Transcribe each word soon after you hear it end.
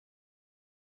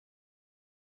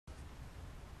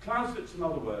Clausewitz, in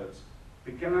other words,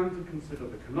 began to consider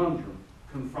the conundrum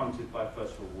confronted by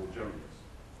First World War generals.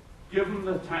 Given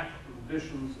the tactical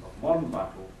conditions of modern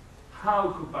battle,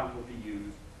 how could battle be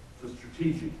used to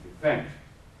strategic effect?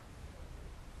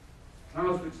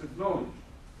 Clausewitz acknowledged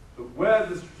that where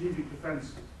the strategic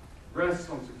defense rests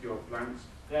on secure flanks,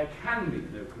 there can be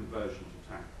no conversion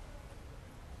to attack.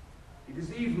 It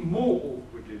is even more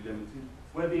awkwardly limited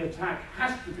where the attack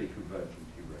has to be convergent,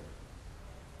 he wrote.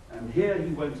 And here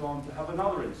he went on to have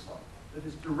another insight that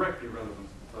is directly relevant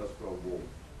to the First World War.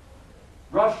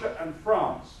 Russia and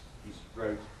France, he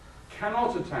wrote,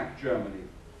 cannot attack Germany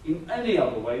in any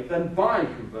other way than by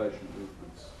convergent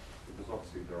movements, because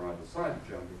obviously they're either side of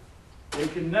Germany. They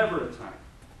can never attack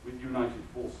with united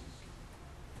forces.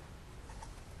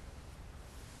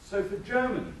 So for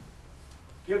Germany,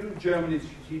 given Germany's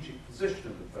strategic position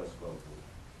in the First World War,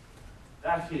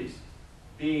 that is,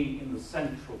 being in the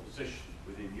central position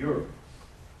within Europe,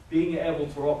 being able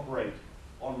to operate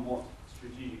on what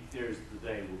strategic theorists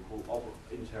today will call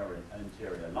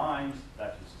interior lines,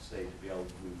 that is to say, to be able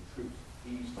to move troops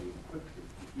easily and quickly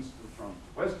from Eastern Front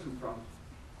to Western Front,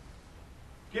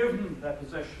 given their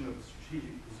possession of the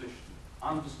strategic position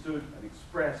understood and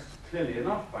expressed clearly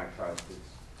enough by Clausewitz,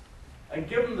 and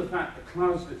given the fact that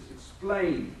Clausewitz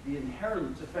explained the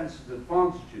inherent defensive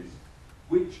advantages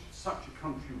which such a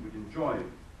country would enjoy,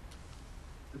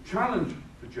 the challenge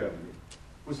for Germany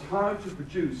was how to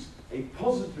produce a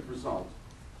positive result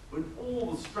when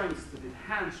all the strengths that it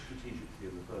had strategically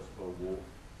in the First World War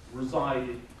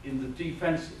resided in the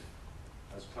defensive,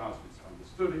 as Clausewitz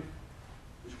understood it,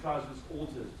 which Clausewitz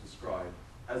also described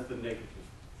as the negative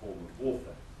form of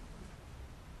warfare.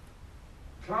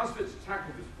 Clausewitz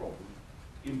tackled this problem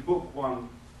in Book 1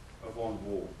 of On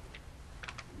War,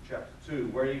 in Chapter 2,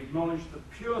 where he acknowledged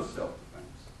that pure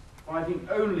self-defense, fighting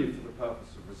only for the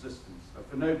purpose of resistance and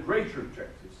for no greater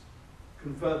objectives,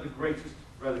 conferred the greatest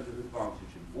relative advantage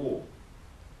in war.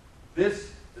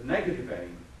 This, the negative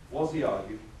aim, was, he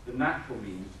argued, the natural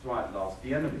means to outlast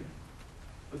the enemy.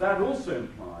 But that also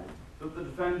implied that the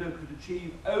defender could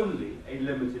achieve only a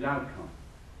limited outcome.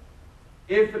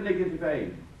 If a negative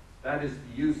aim, that is,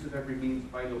 the use of every means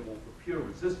available for pure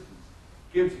resistance,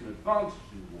 gives an advantage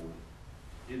in war,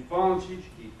 the advantage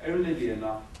need only be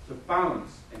enough to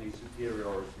balance any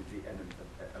superiority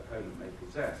the opponent may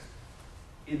possess.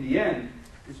 In the end,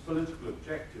 his political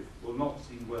objective will not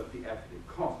seem worth the effort it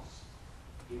costs.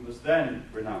 He must then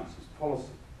renounce his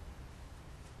policy.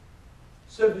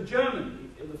 So for Germany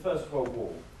in the First World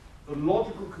War, the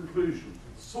logical conclusion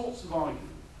to the sorts of arguments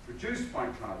produced by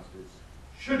Clausewitz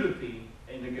should have been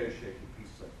a negotiated peace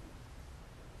settlement.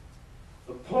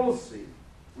 The policy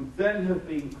would then have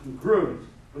been congruent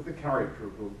with the character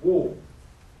of the war.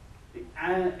 The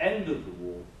end of the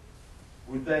war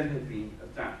would then have been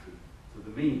adapted to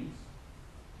the means.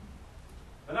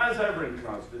 But as ever in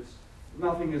Clausewitz,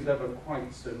 nothing is ever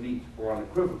quite so neat or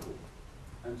unequivocal,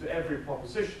 and to every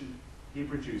proposition he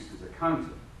produces a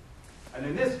counter. And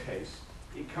in this case,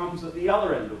 it comes at the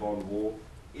other end of On War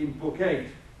in Book 8,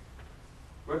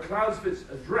 where Clausewitz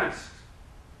addressed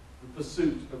the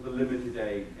pursuit of the limited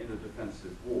aim in a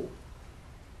defensive war.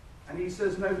 And he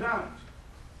says, no doubt,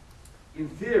 in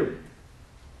theory,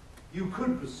 you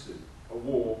could pursue a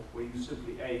war where you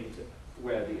simply aim to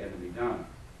wear the enemy down.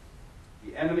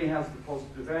 The enemy has the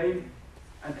positive aim,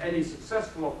 and any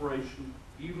successful operation,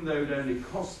 even though it only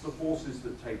costs the forces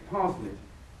that take part in it,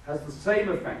 has the same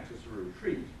effect as a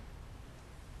retreat.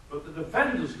 But the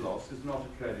defender's loss has not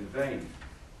occurred in vain.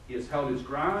 He has held his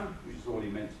ground, which is all he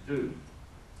meant to do.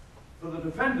 For the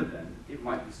defender, then, it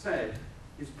might be said,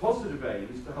 his positive aim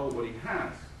is to hold what he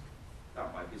has.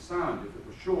 That might be sound if it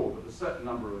were sure that a certain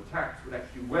number of attacks would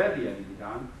actually wear the enemy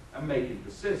down and make him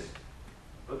persist.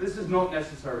 But this is not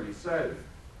necessarily so.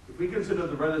 If we consider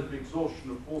the relative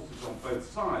exhaustion of forces on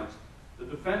both sides, the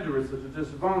defender is at a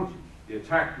disadvantage. The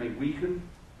attack may weaken,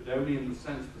 but only in the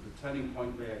sense that a turning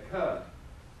point may occur.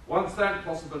 Once that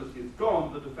possibility is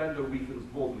gone, the defender weakens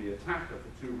more than the attacker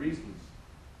for two reasons.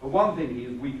 For one thing, he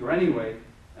is weaker anyway,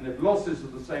 and if losses are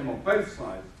the same on both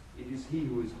sides, it is he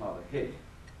who is harder hit.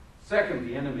 Second,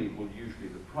 the enemy will usually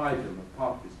deprive him of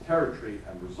part of his territory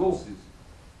and resources.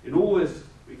 In all this,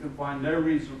 we can find no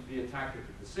reason for the attacker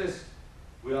to persist.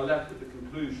 We are left with the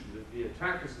conclusion that the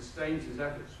attacker sustains his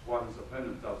efforts while his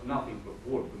opponent does nothing but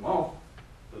ward them off.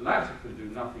 The latter can do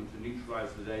nothing to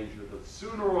neutralize the danger that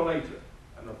sooner or later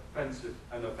an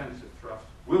offensive thrust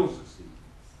will succeed.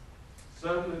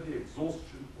 Certainly the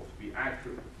exhaustion, or to be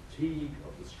accurate, the fatigue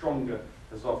of the stronger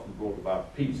has often brought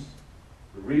about peace.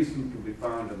 The reason can be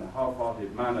found in the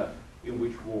half-hearted manner in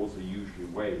which wars are usually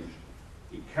waged.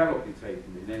 It cannot be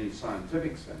taken in any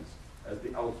scientific sense as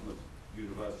the ultimate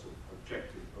universal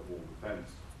objective of all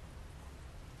defence.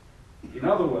 In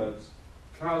other words,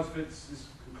 Clausewitz's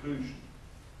conclusion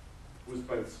was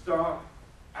both stark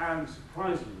and,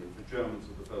 surprisingly for Germans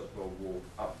of the First World War,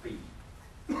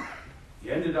 upbeat.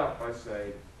 He ended up by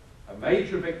saying, a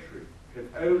major victory can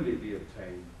only be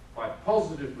obtained by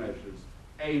positive measures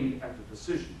aimed at a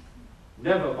decision,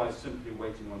 never by simply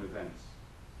waiting on events.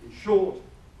 In short,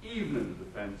 even in the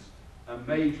defence, a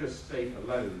major state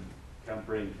alone can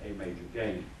bring a major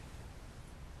gain.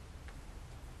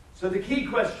 So the key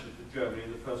question for Germany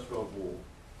in the First World War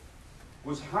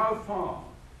was how far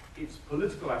its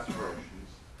political aspirations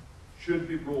should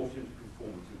be brought into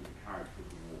conformity with the character of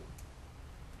the war.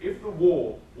 If the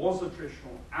war was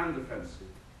attritional and defensive,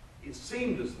 it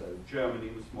seemed as though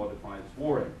Germany must modify its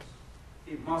war aims.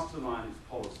 It must align its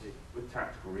policy with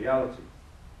tactical reality.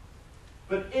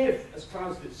 But if, as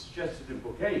Clausewitz suggested in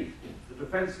Book 8, the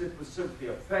defensive was simply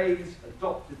a phase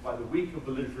adopted by the weaker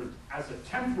belligerent as a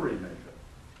temporary measure,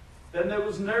 then there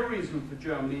was no reason for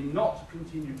Germany not to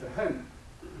continue to hope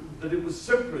that it was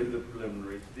simply the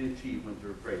preliminary to the achievement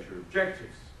of greater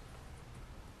objectives.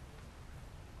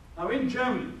 Now, in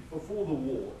Germany, before the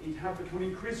war, it had become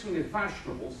increasingly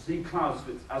fashionable to see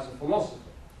Clausewitz as a philosopher.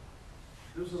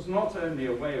 This was not only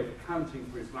a way of accounting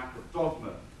for his lack of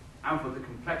dogma and for the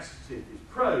complexity of his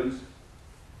prose,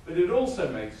 but it also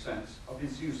made sense of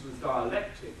his use of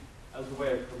dialectic as a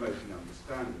way of promoting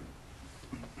understanding.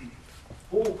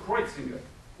 Paul Kreuziger,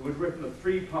 who had written a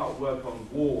 3-part work on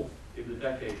war in the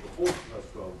decade before the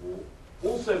First World War,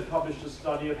 also published a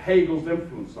study of Hegel's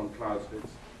influence on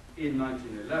Clausewitz in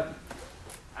 1911.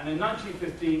 And in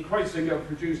 1915, Kreuziger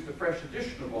produced a fresh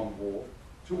edition of On War,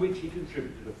 to which he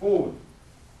contributed a foreword.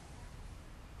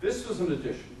 This was an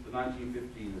edition, the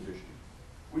 1915 edition,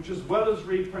 which, as well as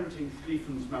reprinting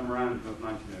Schlieffen's memorandum of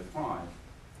 1905,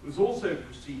 was also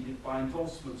preceded by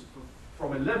endorsements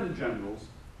from 11 generals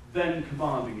then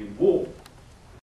commanding in war.